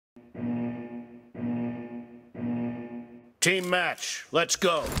Team match, let's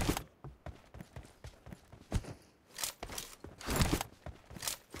go.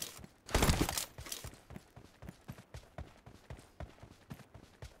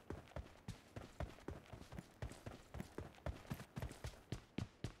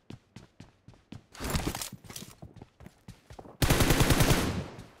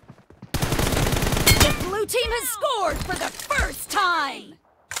 The blue team has scored for the first time!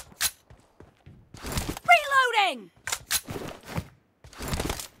 Reloading!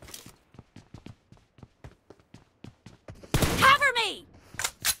 Cover me!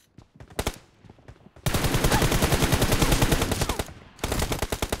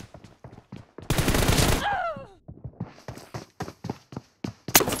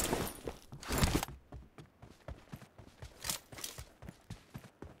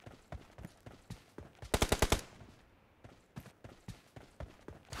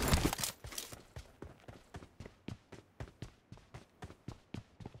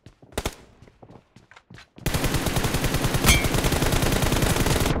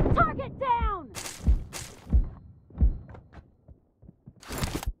 Target down!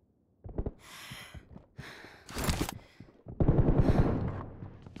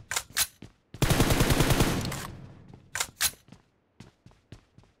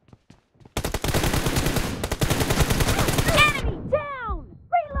 Enemy down!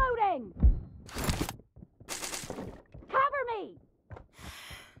 Reloading! Cover me!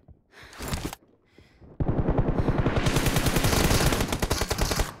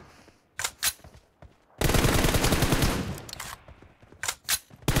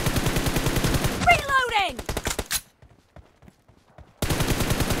 Reloading!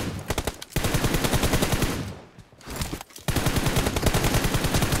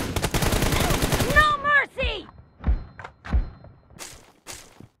 No mercy!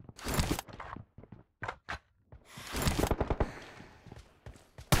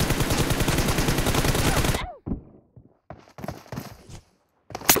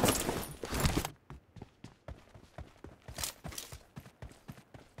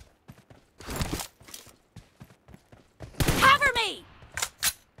 Cover me!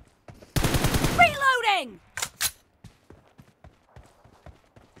 Reloading!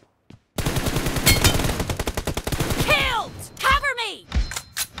 Killed! Cover me!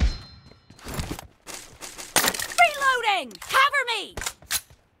 Reloading! Cover me!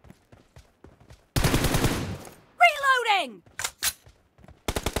 Reloading!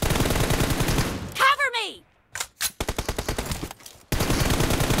 Cover me!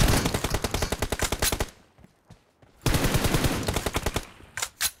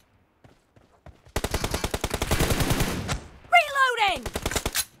 Reloading!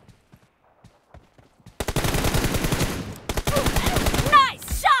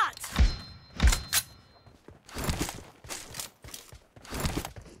 Nice shot!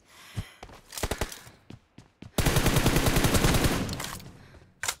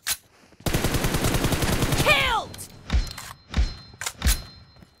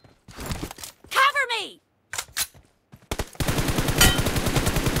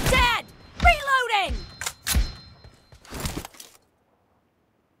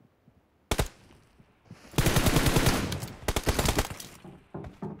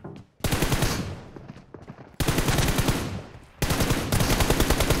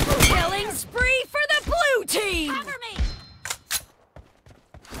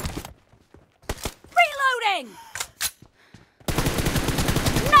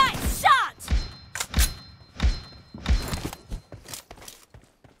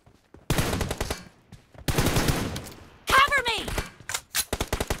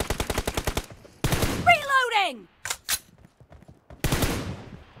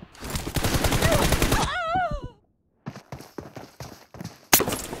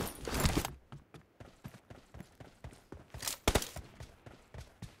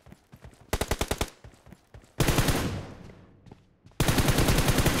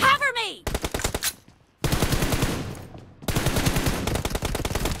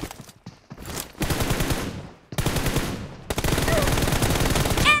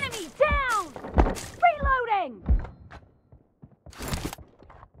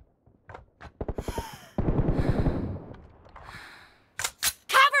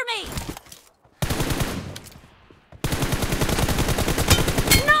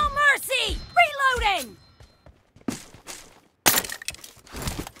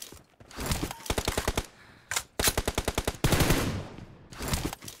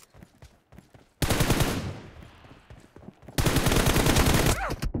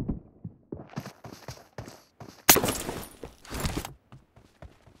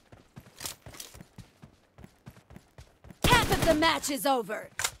 The match is over,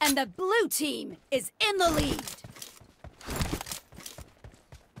 and the blue team is in the lead.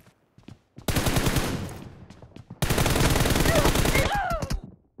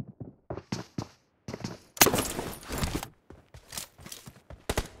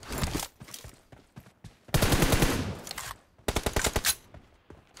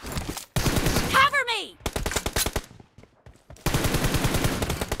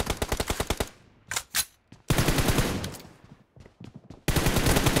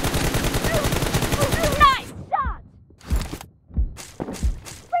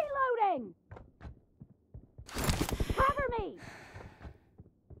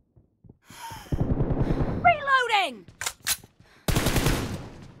 Reloading!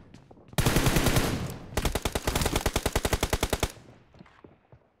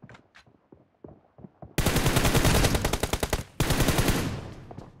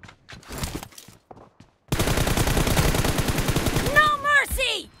 No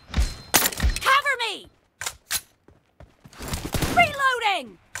mercy! Cover me!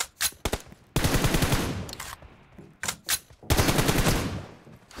 Reloading!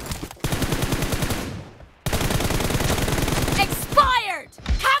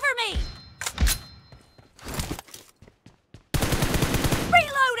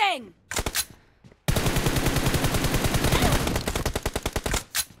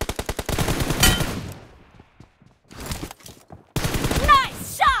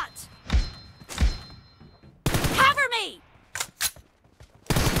 Nice shot! Cover me!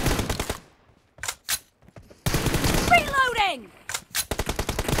 Reloading!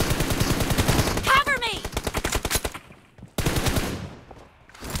 Cover me!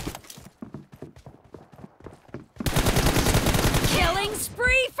 Killing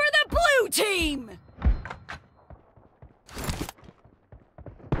spree for the blue team!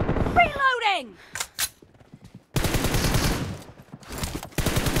 Reloading!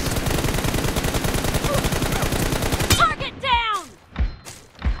 Target down!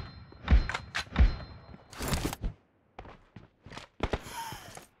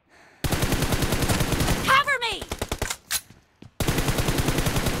 Cover me!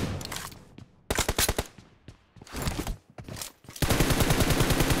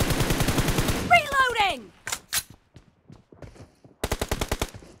 Reloading!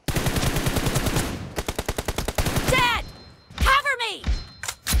 Dead! Cover me!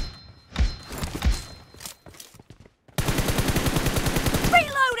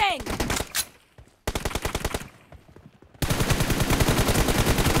 Reloading!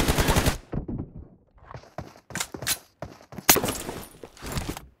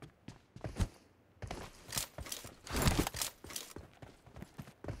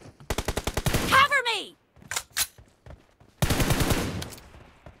 Cover me!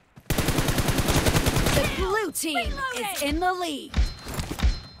 The blue team is in the lead.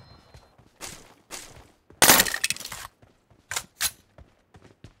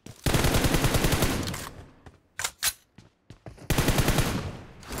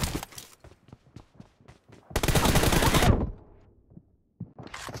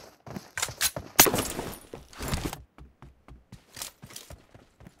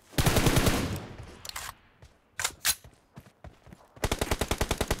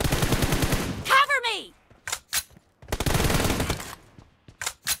 Cover me!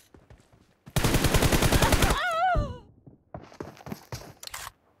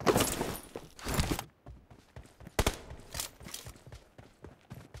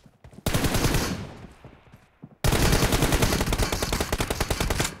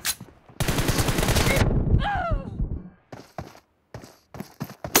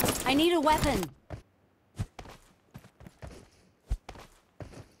 I need a weapon.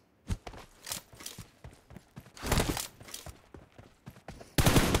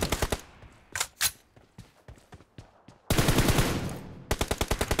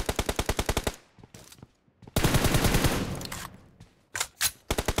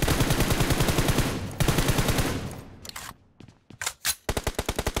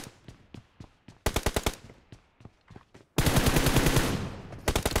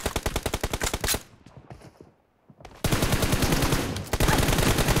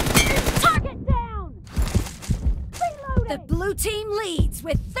 The blue team leads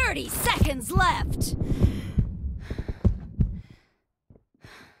with 30 seconds left.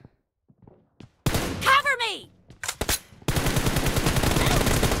 Cover me!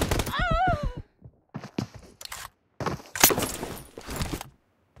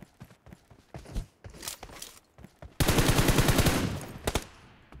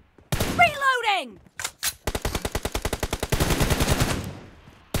 Reloading!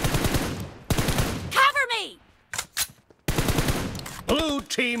 Cover me!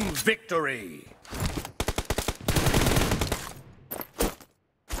 team victory.